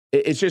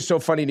it's just so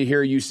funny to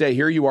hear you say,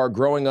 here you are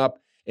growing up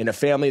in a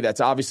family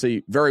that's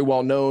obviously very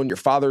well known. Your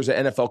father's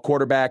an NFL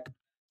quarterback.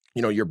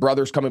 You know, your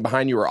brother's coming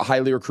behind you are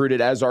highly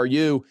recruited, as are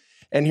you.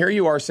 And here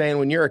you are saying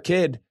when you're a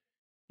kid,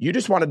 you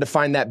just wanted to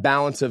find that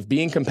balance of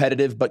being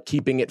competitive, but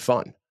keeping it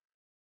fun.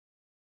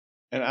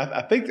 And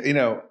I think, you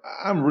know,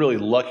 I'm really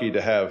lucky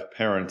to have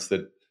parents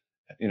that,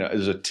 you know,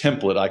 as a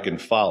template I can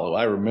follow.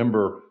 I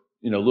remember,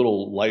 you know,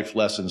 little life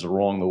lessons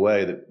along the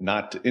way that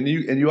not to, and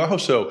you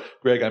also,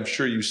 Greg, I'm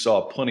sure you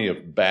saw plenty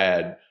of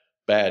bad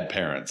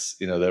parents,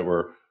 you know, that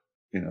were,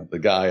 you know, the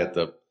guy at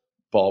the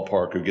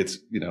ballpark who gets,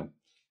 you know,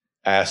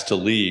 asked to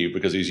leave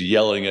because he's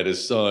yelling at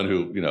his son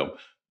who, you know,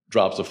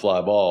 drops a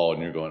fly ball,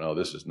 and you're going, oh,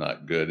 this is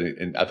not good.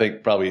 And I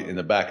think probably in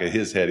the back of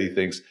his head, he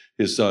thinks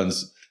his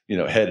son's, you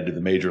know, headed to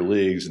the major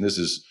leagues, and this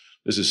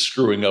is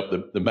screwing up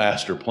the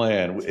master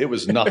plan. It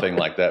was nothing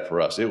like that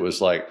for us. It was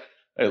like,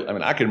 I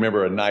mean, I can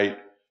remember a night.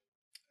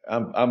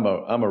 I'm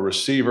a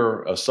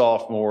receiver, a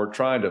sophomore,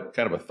 trying to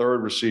kind of a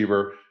third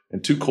receiver,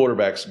 and two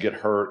quarterbacks get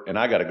hurt, and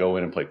I got to go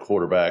in and play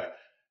quarterback.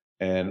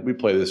 And we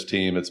play this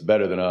team that's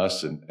better than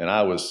us, and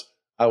I was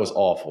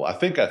awful. I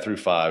think I threw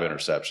 5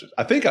 interceptions.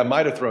 I think I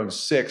might have thrown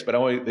 6, but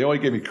they only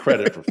gave me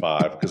credit for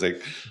 5 because they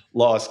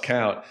lost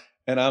count.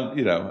 And I'm,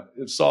 you know,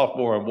 it's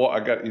sophomore, and I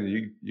got, you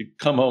know, you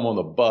come home on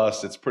the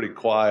bus, it's pretty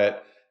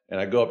quiet, and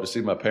I go up to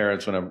see my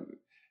parents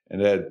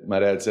my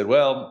dad said,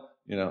 well,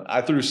 you know,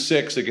 I threw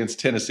 6 against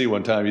Tennessee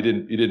one time. You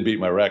didn't beat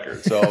my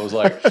record. So I was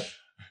like,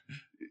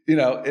 you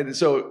know, and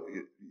so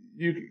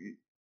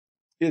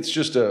it's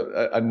just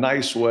a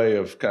nice way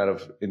of kind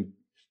of, and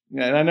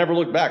I never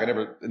looked back.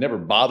 It never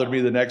bothered me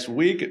the next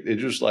week. It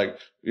just like,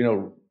 you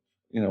know,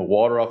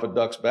 water off a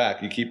duck's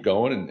back. You keep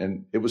going,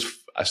 and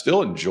I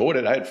still enjoyed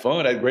it. I had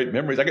fun. I had great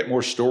memories. I get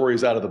more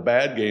stories out of the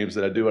bad games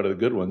than I do out of the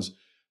good ones.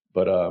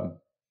 But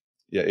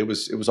yeah, it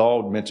was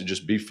all meant to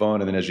just be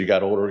fun. And then as you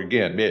got older,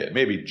 again,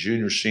 maybe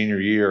junior, senior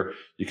year,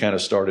 you kind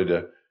of started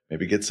to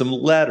maybe get some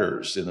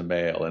letters in the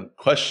mail and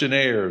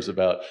questionnaires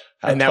about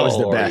how and that tall was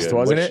the are best, you,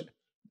 wasn't it?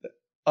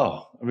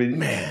 Oh, I mean,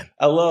 man,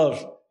 I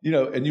love, you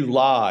know, and you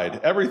lied.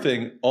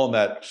 Everything on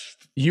that.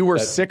 You were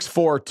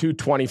 6'4",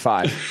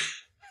 225.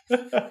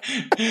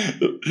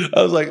 I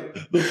was like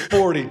the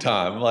 40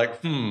 time. I'm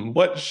like,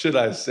 what should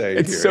I say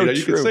it's here? So you know, true.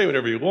 You can say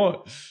whatever you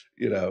want,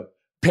 you know.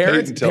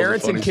 Parents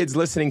and kids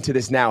listening to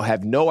this now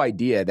have no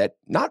idea that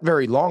not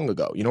very long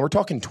ago, you know, we're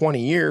talking 20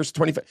 years,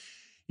 25,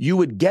 you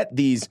would get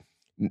these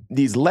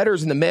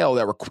letters in the mail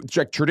that were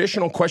like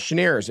traditional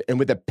questionnaires, and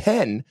with a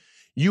pen,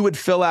 you would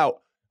fill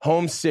out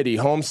home city,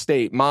 home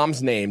state,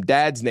 mom's name,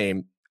 dad's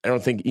name. I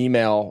don't think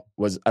email.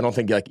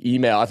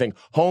 I think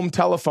home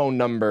telephone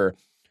number,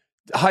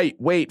 height,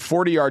 weight,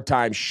 40-yard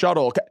time,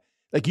 shuttle.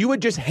 Like you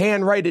would just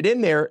handwrite it in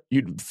there.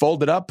 You'd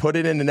fold it up, put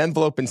it in an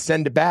envelope, and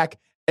send it back.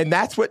 And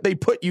that's what they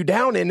put you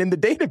down in the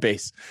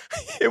database.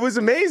 It was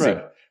amazing.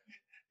 Right.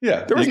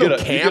 Yeah. There was no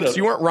camps.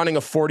 You weren't running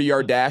a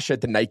 40-yard dash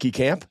at the Nike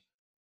camp.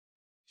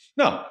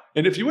 No.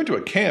 And if you went to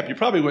a camp, you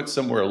probably went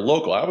somewhere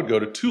local. I would go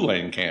to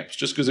Tulane camps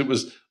just because it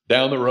was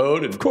down the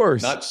road and of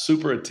course not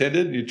super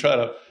attended. And you try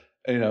to,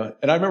 you know,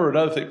 and I remember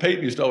another thing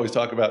Peyton used to always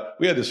talk about.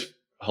 We had this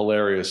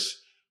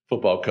hilarious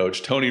football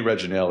coach, Tony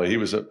Reginelli. He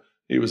was a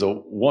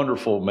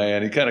wonderful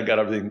man. He kind of got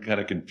everything kind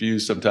of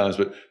confused sometimes,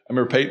 but I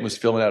remember Peyton was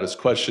filling out his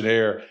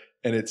questionnaire,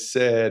 and it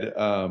said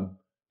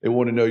they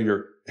want to know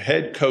your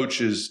head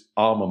coach's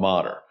alma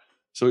mater.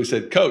 So he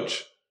said,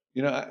 "Coach,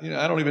 you know,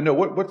 I don't even know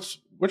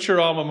what's your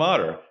alma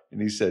mater."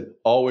 And he said,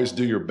 "Always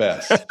do your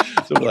best."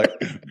 So we're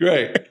like,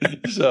 great.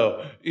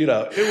 So, you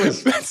know, it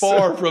was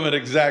far from an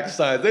exact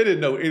science. They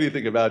didn't know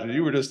anything about you.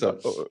 You were just an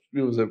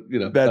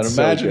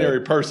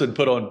imaginary person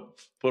put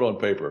on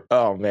paper.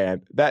 Oh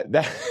man, that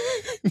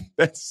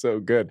that's so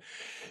good.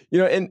 You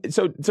know, and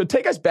so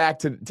take us back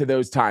to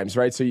those times,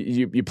 right? So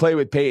you play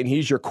with Peyton.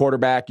 He's your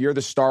quarterback. You're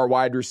the star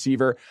wide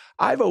receiver.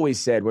 I've always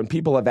said when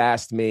people have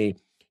asked me,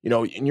 you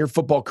know, in your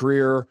football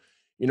career,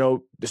 you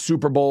know, the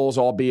Super Bowls,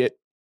 albeit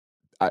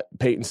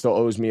Peyton still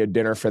owes me a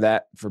dinner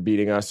for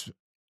beating us.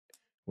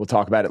 We'll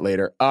talk about it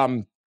later.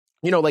 You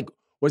know, like,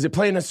 was it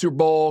playing a Super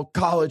Bowl,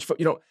 college?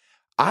 You know,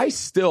 I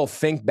still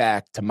think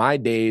back to my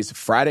days,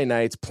 Friday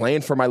nights,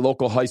 playing for my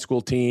local high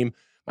school team.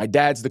 My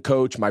dad's the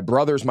coach. My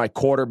brother's my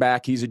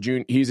quarterback. He's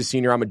a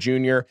senior. I'm a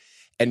junior.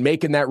 And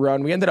making that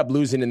run. We ended up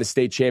losing in the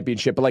state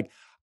championship. But, like,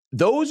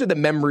 those are the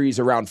memories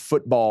around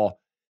football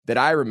that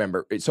I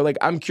remember. So, like,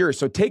 I'm curious.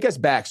 So take us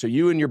back. So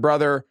you and your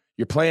brother,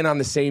 you're playing on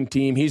the same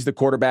team. He's the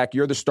quarterback.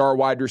 You're the star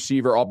wide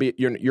receiver, albeit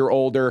you're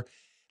older.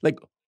 Like,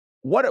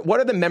 what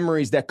are the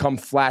memories that come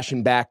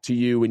flashing back to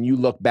you when you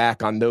look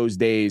back on those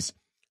days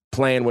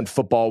playing when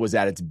football was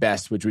at its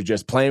best, which was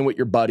just playing with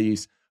your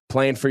buddies,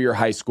 playing for your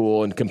high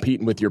school, and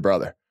competing with your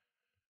brother?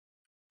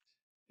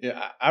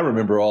 Yeah, I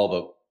remember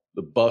all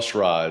the bus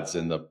rides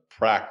and the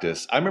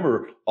practice. I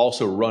remember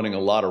also running a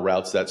lot of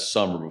routes that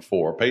summer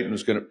before.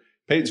 Peyton's going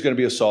to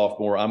be a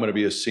sophomore. I'm going to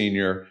be a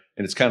senior,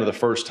 and it's kind of the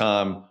first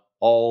time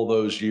all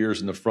those years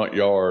in the front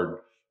yard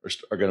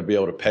are going to be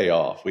able to pay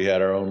off. We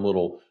had our own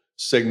little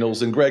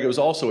signals. And Greg, it was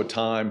also a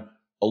time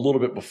a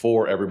little bit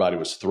before everybody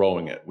was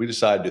throwing it. We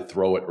decided to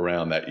throw it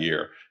around that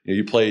year.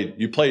 You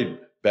played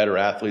better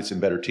athletes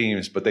and better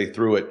teams, but they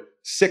threw it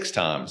 6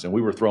 times and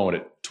we were throwing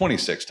it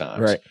 26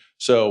 times. Right.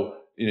 So,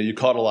 you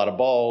caught a lot of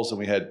balls and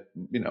we had,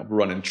 we're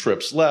running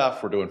trips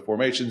left, we're doing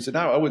formations. And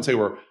now I wouldn't say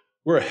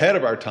we're ahead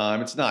of our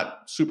time. It's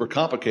not super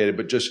complicated,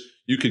 but just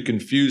you could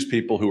confuse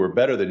people who were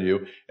better than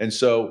you. And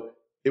so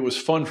it was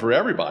fun for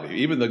everybody.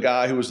 Even the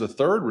guy who was the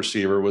third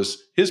receiver,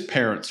 his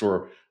parents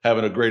were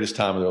having the greatest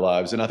time of their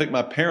lives. And I think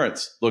my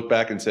parents looked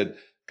back and said,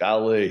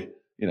 golly,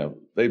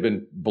 they've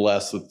been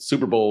blessed with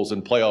Super Bowls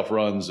and playoff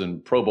runs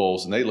and Pro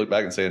Bowls. And they look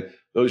back and saying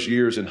those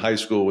years in high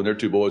school when their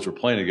 2 boys were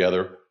playing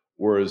together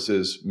were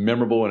as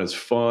memorable and as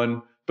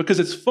fun, because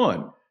it's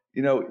fun.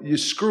 You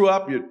screw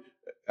up.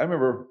 I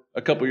remember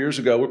a couple of years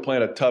ago, we're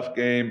playing a tough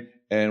game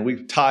and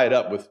we tie it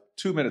up with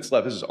 2 minutes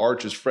left. This is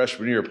Arch's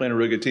freshman year, playing a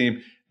really good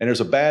team. And there's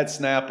a bad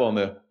snap on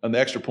the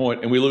extra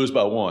point and we lose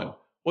by 1.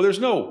 Well, there's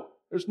no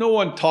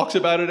one talks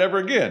about it ever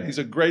again. He's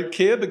a great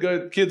kid.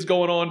 The kid's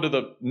going on to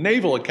the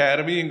Naval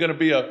Academy and going to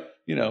be a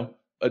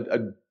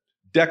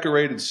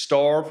decorated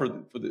star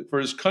for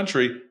his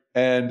country.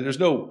 And there's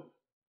no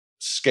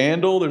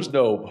scandal. There's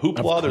no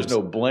hoopla. There's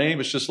no blame.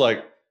 It's just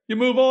like, you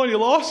move on, you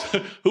lost.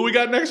 Who we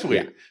got next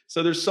week? Yeah.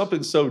 So there's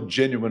something so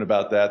genuine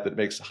about that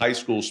makes high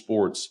school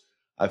sports,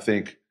 I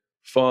think,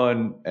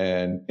 fun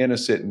and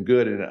innocent and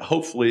good. And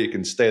hopefully it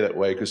can stay that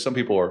way, because some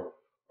people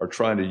are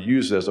trying to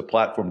use it as a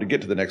platform to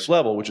get to the next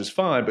level, which is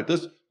fine. But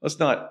let's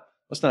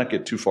not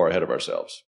get too far ahead of ourselves.